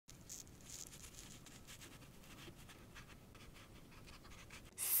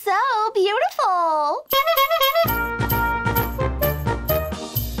beautiful!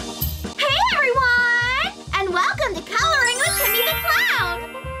 Hey everyone! And welcome to Coloring with Chimney the Clown!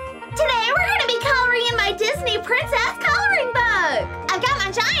 Today we're going to be coloring in my Disney Princess coloring book! I've got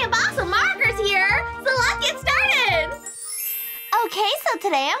my giant box of markers here, so let's get started! Okay, so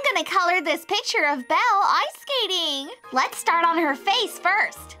today I'm going to color this picture of Belle ice skating. Let's start on her face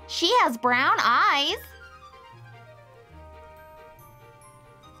first. She has brown eyes.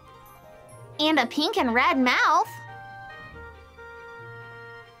 And a pink and red mouth.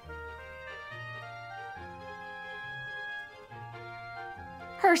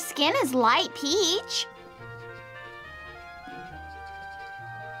 Her skin is light peach.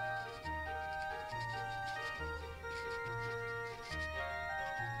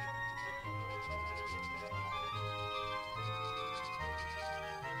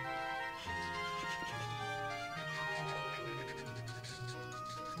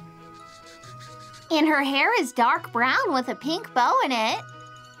 And her hair is dark brown with a pink bow in it.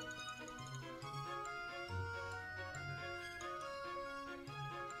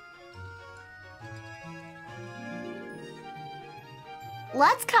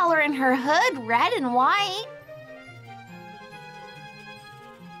 Let's color in her hood red and white.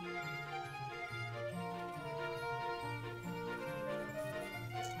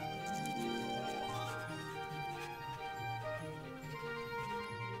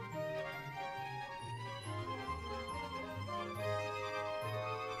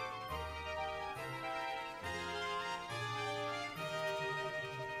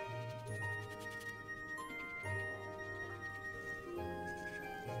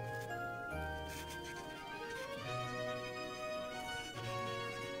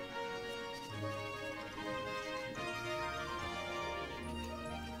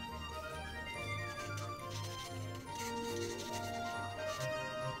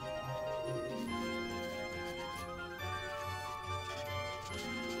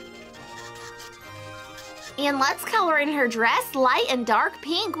 And let's color in her dress light and dark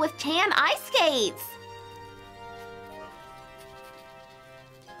pink with tan ice skates.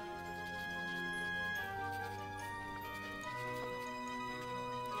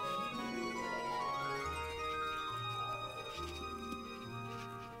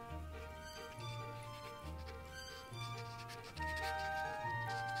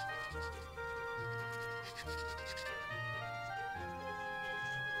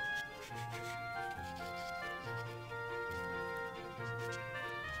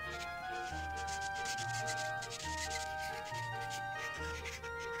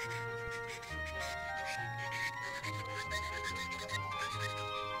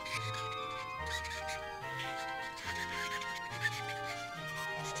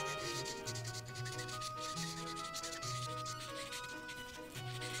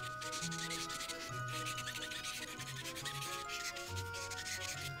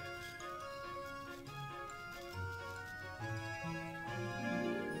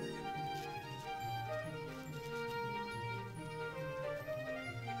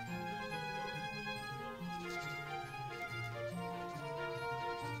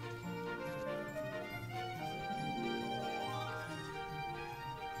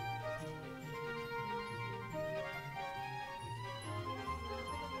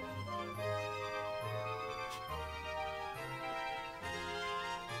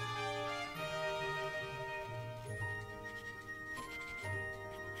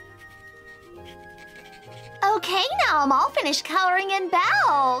 Okay, now I'm all finished coloring in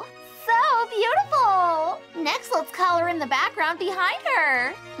Belle. So beautiful! Next, let's color in the background behind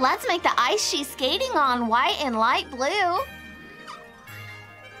her. Let's make the ice she's skating on white and light blue.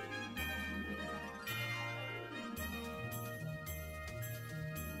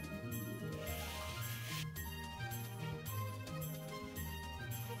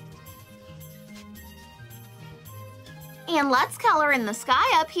 And let's color in the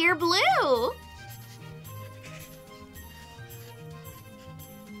sky up here blue.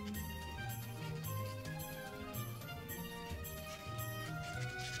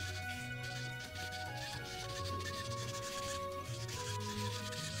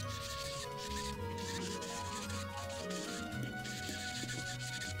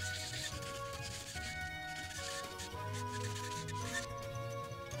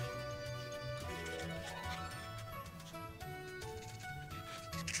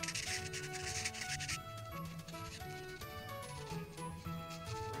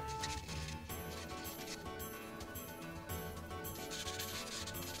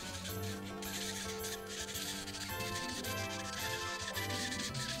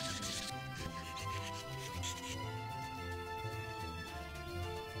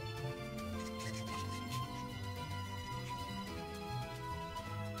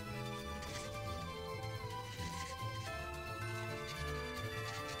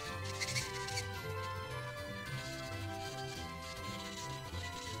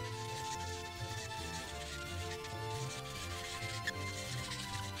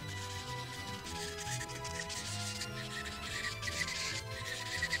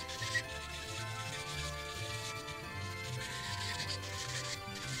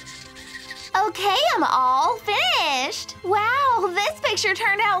 Okay, I'm all finished. Wow, this picture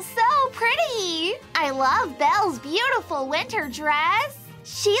turned out so pretty. I love Belle's beautiful winter dress.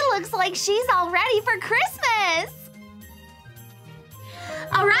 She looks like she's all ready for Christmas.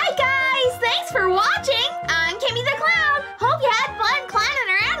 All right, guys, thanks for watching. I'm KiMMi the Clown. Hope you had fun clowning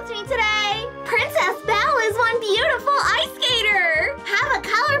around with me today. Princess Belle is one beautiful ice skater. Have a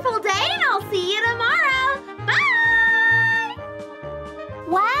colorful day, and I'll see you tomorrow. Bye!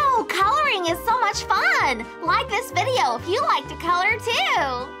 Wow, coloring is so much fun. Like this video if you like to color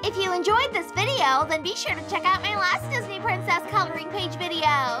too. If you enjoyed this video, then be sure to check out my last Disney Princess coloring page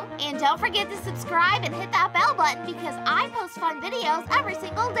video. And don't forget to subscribe and hit that bell button because I post fun videos every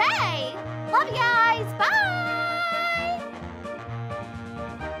single day. Love you guys. Bye!